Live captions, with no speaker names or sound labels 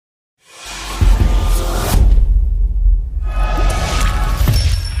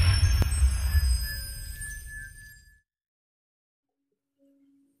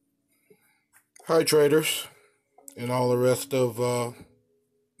Hi, traders, and all the rest of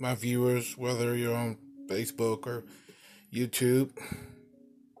my viewers, whether you're on Facebook or YouTube.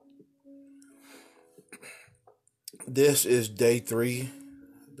 This is day 3,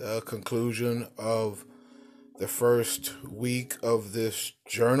 the conclusion of the first week of this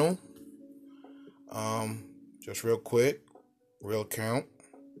journal. Just real quick, real count.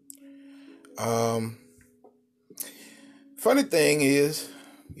 Funny thing is,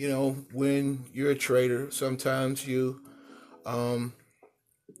 when you're a trader, sometimes you do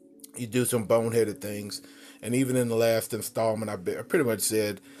some boneheaded things. And even in the last installment, I pretty much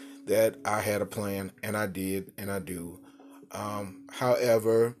said that I had a plan, and I did, and I do.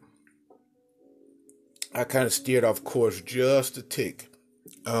 However, I kind of steered off course just a tick.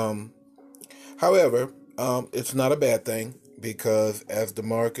 Um, however, it's not a bad thing because as the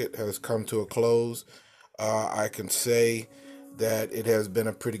market has come to a close, I can say that it has been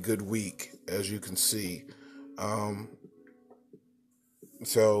a pretty good week, as you can see. Um,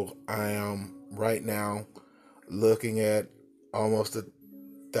 so I am right now looking at almost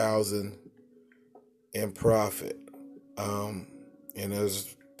 1,000 in profit. Um, and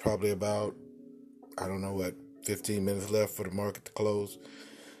there's probably about, I don't know what, 15 minutes left for the market to close.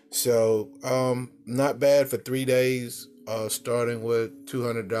 So, not bad for 3 days, starting with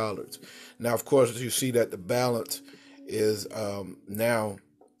 $200. Now, of course, you see that the balance is now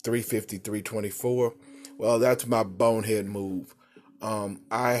 350, 324. Well, that's my bonehead move.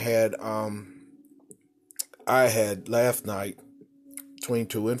 I had last night between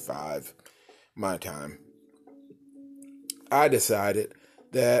 2 and 5 my time. I decided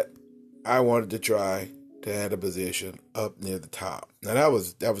that I wanted to try to add a position up near the top. Now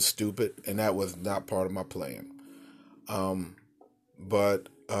that was stupid, and that was not part of my plan. But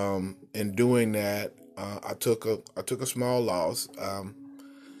in doing that, I took a small loss. I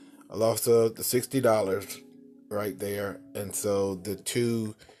lost the $60 right there, and so the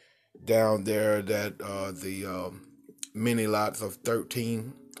two down there that the mini lots of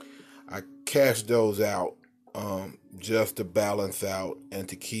 13, I cashed those out just to balance out and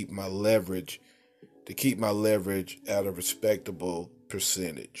to keep my leverage at a respectable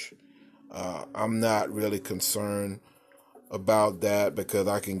percentage. I'm not really concerned about that because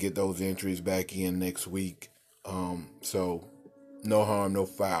I can get those entries back in next week. So no harm, no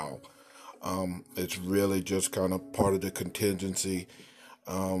foul. It's really just kind of part of the contingency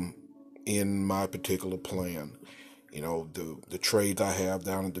in my particular plan. The trades I have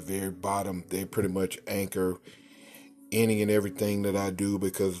down at the very bottom, they pretty much anchor any and everything that I do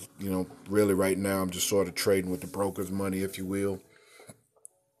because, really right now I'm just sort of trading with the broker's money, if you will.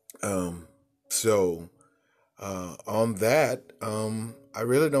 So on that, I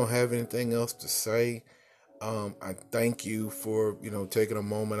really don't have anything else to say. I thank you for, taking a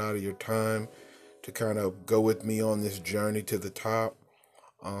moment out of your time to kind of go with me on this journey to the top.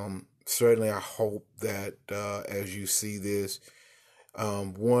 Certainly, I hope that as you see this,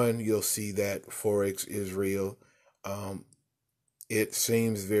 one, you'll see that Forex is real. It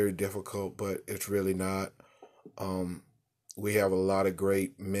seems very difficult, but it's really not. We have a lot of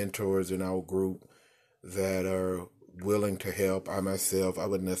great mentors in our group that are willing to help. I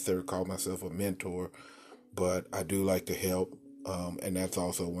wouldn't necessarily call myself a mentor, but I do like to help. And that's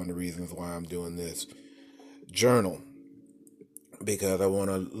also one of the reasons why I'm doing this journal, because I want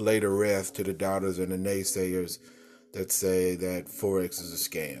to lay to rest to the doubters and the naysayers that say that Forex is a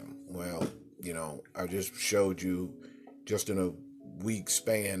scam. Well, I just showed you just in a week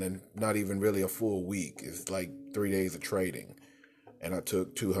span, and not even really a full week. It's like 3 days of trading. And I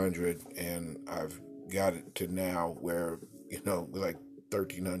took 200 and I've got it to now where, like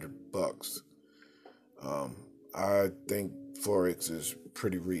 $1,300. I think Forex is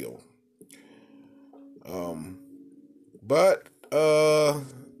pretty real. But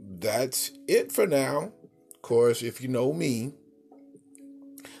that's it for now. Of course, if you know me,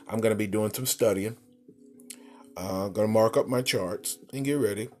 I'm going to be doing some studying. Going to mark up my charts and get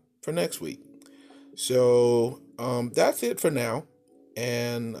ready for next week. So that's it for now.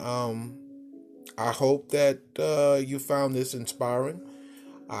 And I hope that you found this inspiring.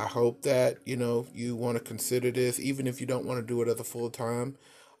 I hope that, you want to consider this, even if you don't want to do it as a full-time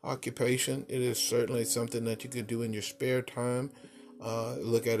occupation. It is certainly something that you can do in your spare time.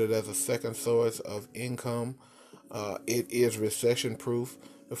 Look at it as a second source of income. It is recession-proof.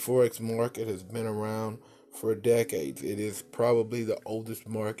 The Forex market has been around for decades. It is probably the oldest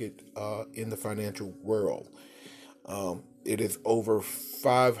market in the financial world. It is over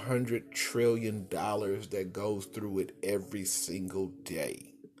 $500 trillion that goes through it every single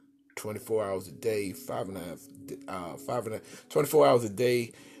day. 24 hours a day, 24 hours a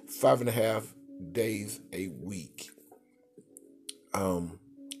day, 5.5 days a week. Um,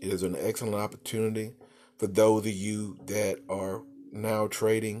 it is an excellent opportunity for those of you that are now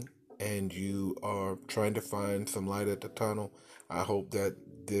trading and you are trying to find some light at the tunnel. I hope that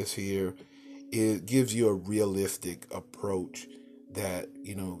this here it gives you a realistic approach that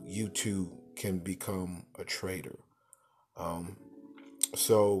you too can become a trader. Um,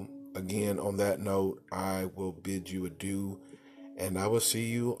 so again, on that note, I will bid you adieu, and I will see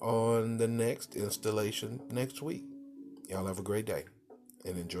you on the next installation next week. Y'all have a great day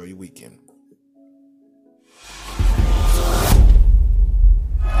and enjoy your weekend.